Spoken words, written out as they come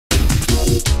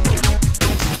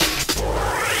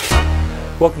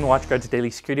Welcome to WatchGuard's Daily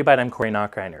Security Byte. I'm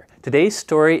Nachreiner. Today's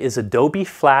story is Adobe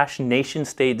Flash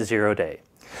Nation-State Zero Day.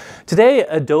 Today,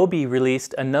 Adobe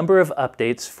released a number of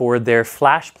updates for their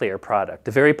Flash Player product,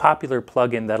 a very popular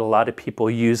plugin that a lot of people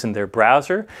use in their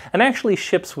browser and actually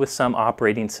ships with some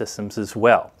operating systems as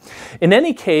well. In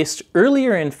any case,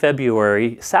 earlier in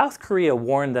February, South Korea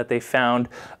warned that they found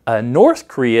North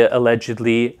Korea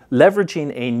allegedly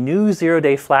leveraging a new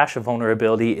zero-day Flash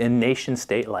vulnerability in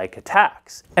nation-state-like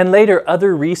attacks. And later,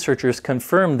 other researchers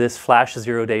confirmed this Flash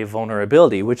zero-day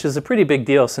vulnerability, which is a pretty big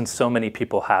deal since so many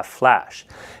people have Flash.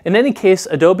 In any case,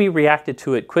 Adobe reacted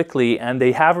to it quickly, and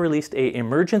they have released an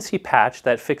emergency patch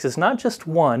that fixes not just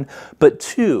one,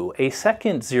 but a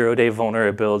second zero-day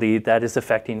vulnerability that is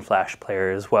affecting Flash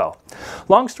Player as well.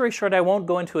 Long story short, I won't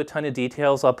go into a ton of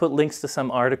details. I'll put links to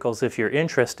some articles if you're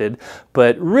interested,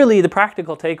 but really the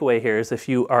practical takeaway here is if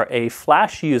you are a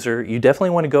Flash user, you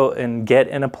definitely want to go and get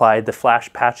and apply the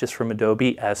Flash patches from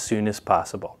Adobe as soon as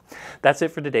possible. That's it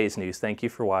for today's news. Thank you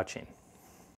for watching.